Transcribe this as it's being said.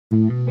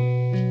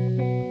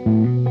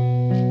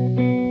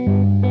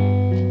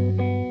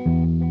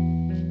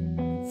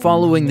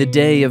Following the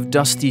day of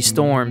dusty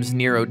storms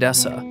near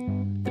Odessa,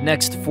 the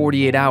next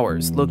 48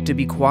 hours looked to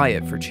be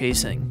quiet for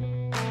chasing.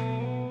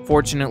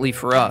 Fortunately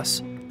for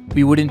us,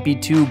 we wouldn't be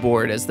too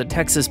bored as the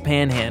Texas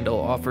Panhandle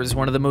offers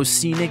one of the most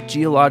scenic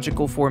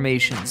geological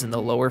formations in the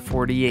lower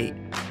 48,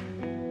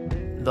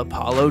 the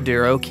Palo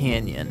Duro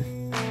Canyon.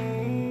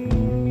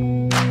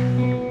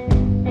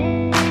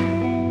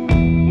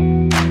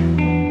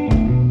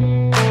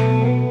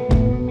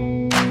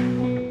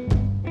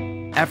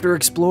 After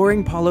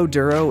exploring Palo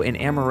Duro and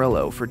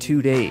Amarillo for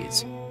 2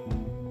 days,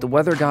 the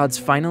weather gods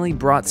finally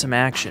brought some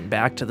action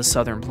back to the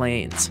southern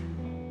plains.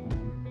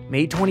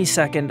 May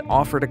 22nd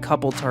offered a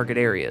couple target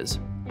areas,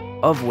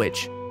 of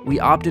which we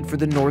opted for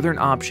the northern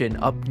option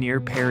up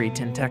near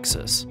Perryton,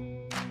 Texas.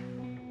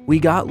 We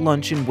got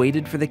lunch and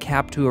waited for the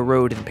cap to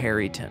erode in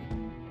Perryton.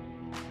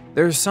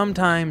 There's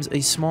sometimes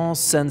a small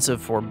sense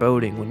of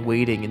foreboding when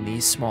waiting in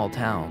these small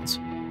towns.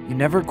 You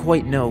never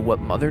quite know what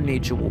Mother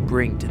Nature will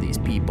bring to these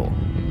people.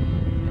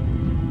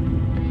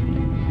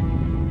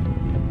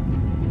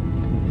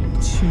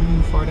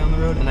 Too far down the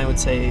road, and I would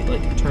say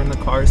like turn the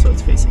car so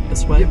it's facing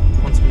this way. Yep.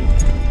 Once we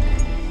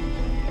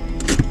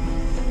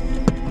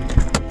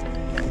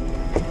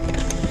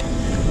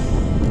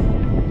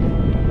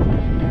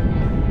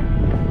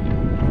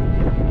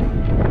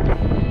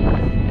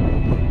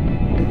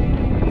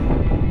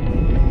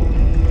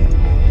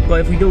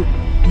But if we go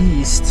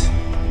east,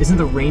 isn't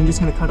the rain just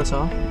gonna cut us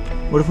off?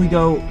 What if we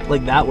go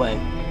like that way?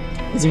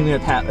 Isn't it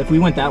gonna pass? If we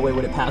went that way,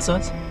 would it pass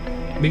us?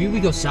 Maybe we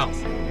go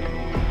south.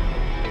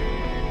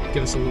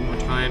 Give us a little more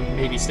time.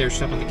 Maybe stair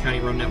step on the county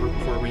road network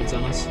before it rains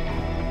on us.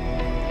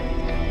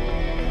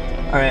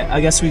 All right, I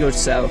guess we go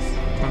south.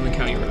 On the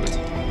county roads.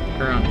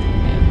 Or on.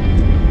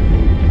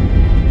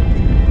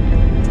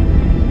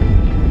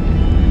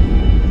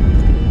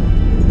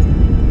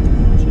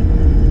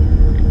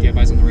 Do you have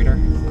eyes on the radar?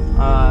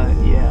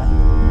 Yeah.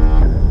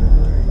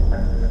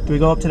 Do we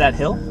go up to that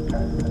hill?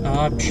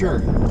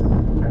 Sure.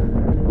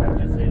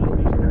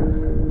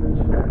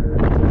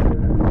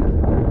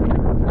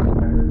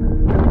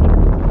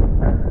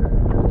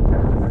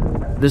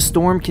 The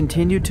storm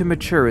continued to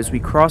mature as we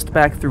crossed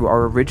back through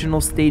our original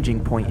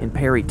staging point in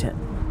Perryton.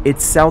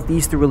 Its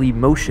southeasterly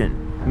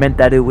motion meant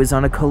that it was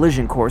on a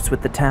collision course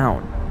with the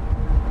town.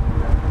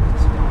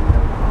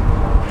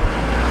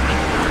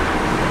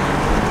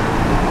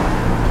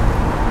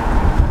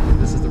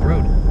 This is the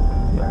road.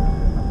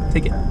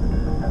 Take it.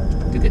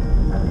 Do good.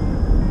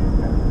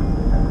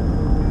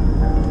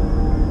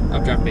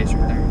 Updraft base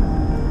right there.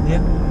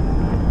 Yeah.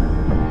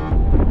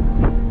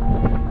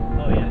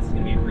 Oh yeah, this is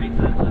gonna be a great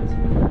time lapse.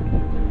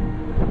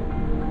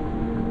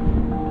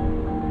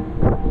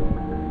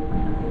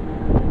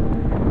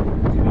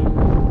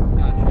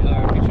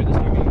 Make sure this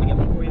is going to get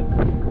one for you.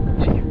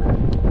 Thank you.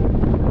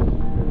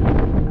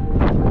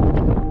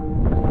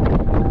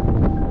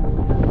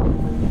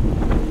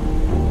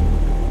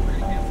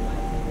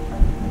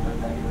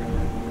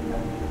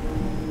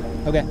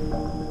 Okay.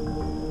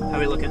 How are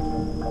we looking?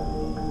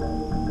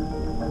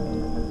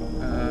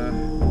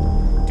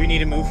 Do we need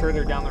to move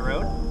further down the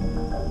road?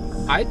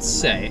 I'd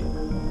say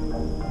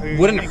Or you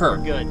wouldn't think hurt.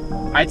 we're good.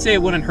 I'd say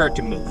it wouldn't hurt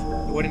to move.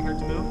 It wouldn't hurt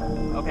to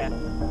move? Okay.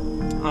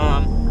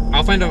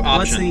 I'll find an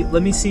Let's option. see.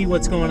 Let me see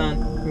what's going on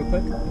real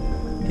quick.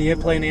 Can you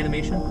play an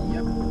animation?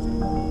 Yep.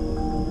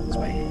 This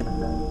way.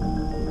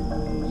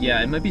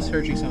 Yeah, it might be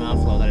searching some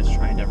outflow that it's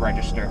trying to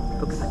register.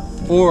 Okay.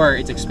 Or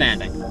it's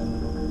expanding.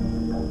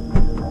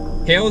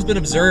 Hail has been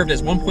observed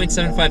as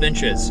 1.75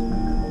 inches.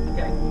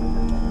 Okay.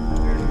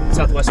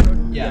 Southwest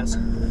road? Yeah. Yes.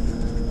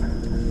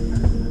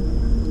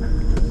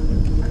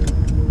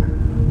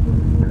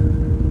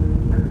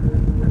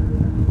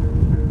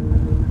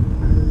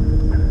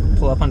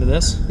 Pull up onto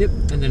this. Yep.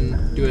 And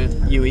then do a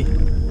Yui.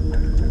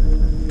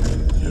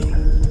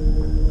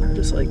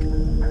 Just like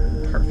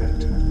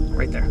perfect.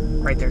 Right there.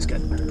 Right there's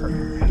good.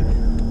 Perfect.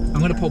 I'm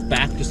gonna pull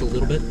back just a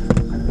little bit.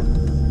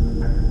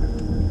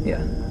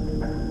 Yeah.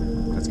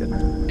 That's good.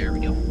 There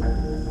we go.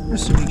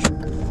 Just to make sure.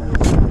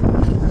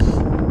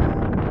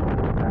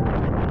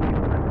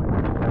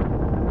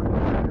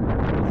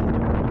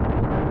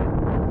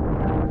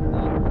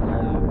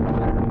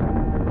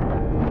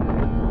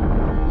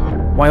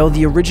 While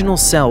the original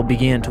cell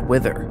began to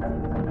wither,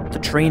 the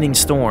training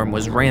storm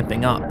was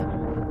ramping up.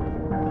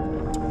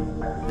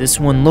 This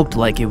one looked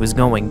like it was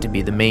going to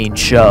be the main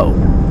show.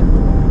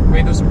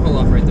 Wait, there's a pull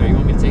off right there. You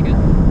want me to take it?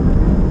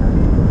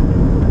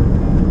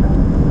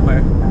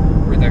 Where?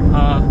 Right there.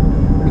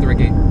 With the right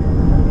gate.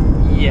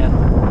 Yeah.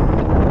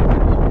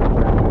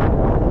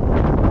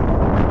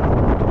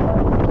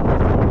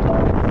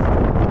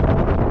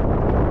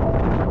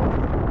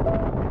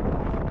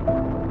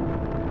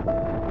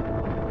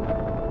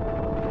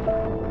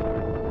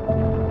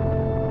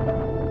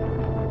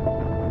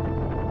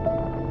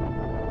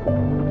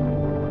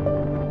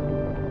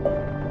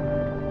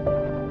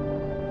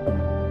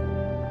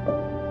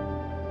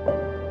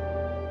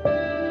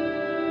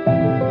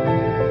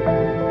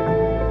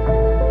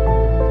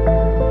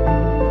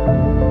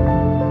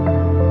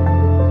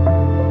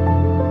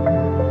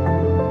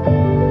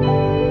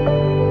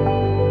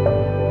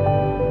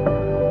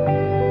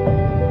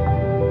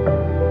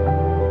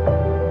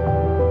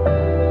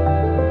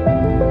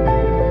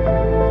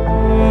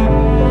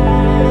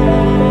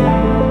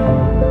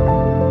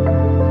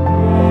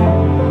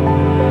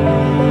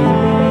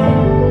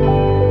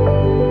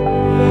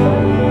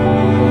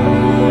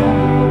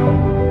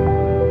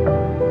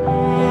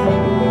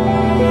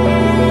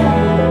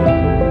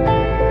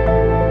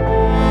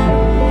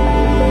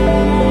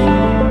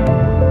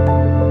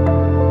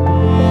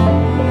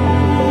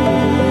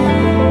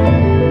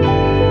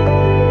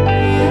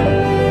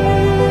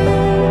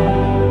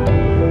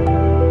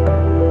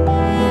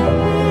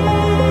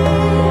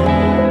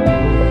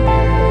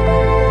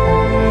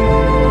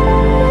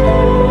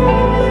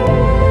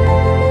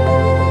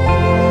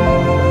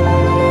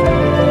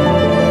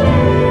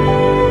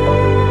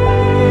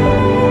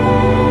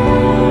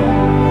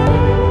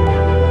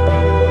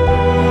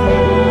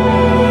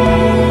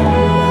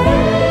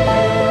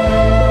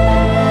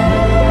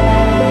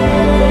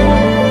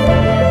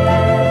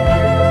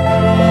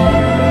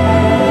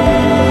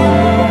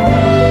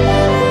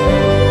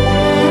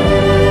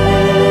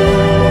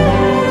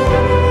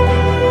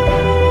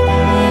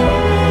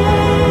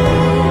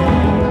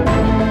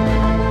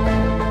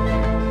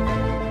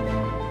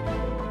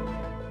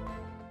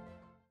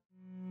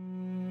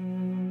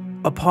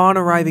 Upon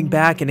arriving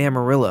back in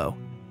Amarillo,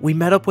 we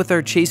met up with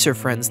our chaser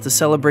friends to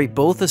celebrate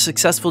both a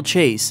successful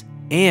chase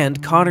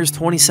and Connor's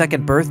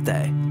 22nd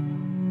birthday.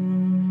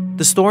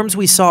 The storms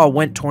we saw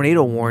went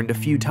tornado warned a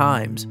few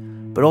times,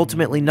 but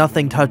ultimately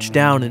nothing touched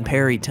down in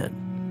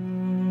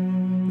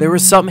Perryton. There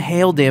was some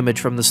hail damage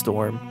from the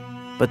storm,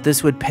 but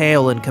this would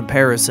pale in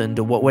comparison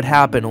to what would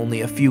happen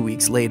only a few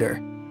weeks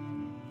later.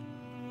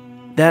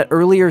 That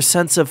earlier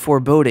sense of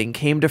foreboding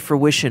came to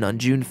fruition on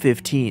June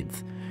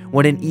 15th,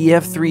 when an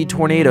EF3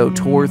 tornado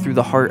tore through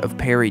the heart of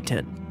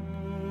Perryton.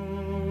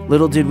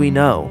 Little did we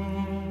know,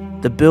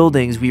 the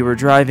buildings we were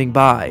driving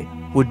by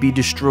would be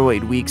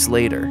destroyed weeks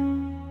later.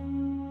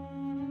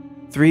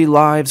 3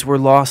 lives were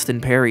lost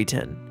in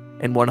Perryton,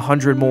 and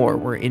 100 more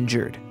were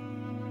injured.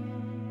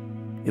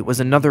 It was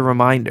another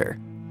reminder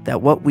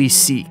that what we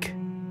seek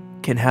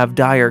can have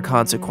dire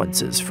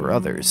consequences for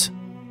others.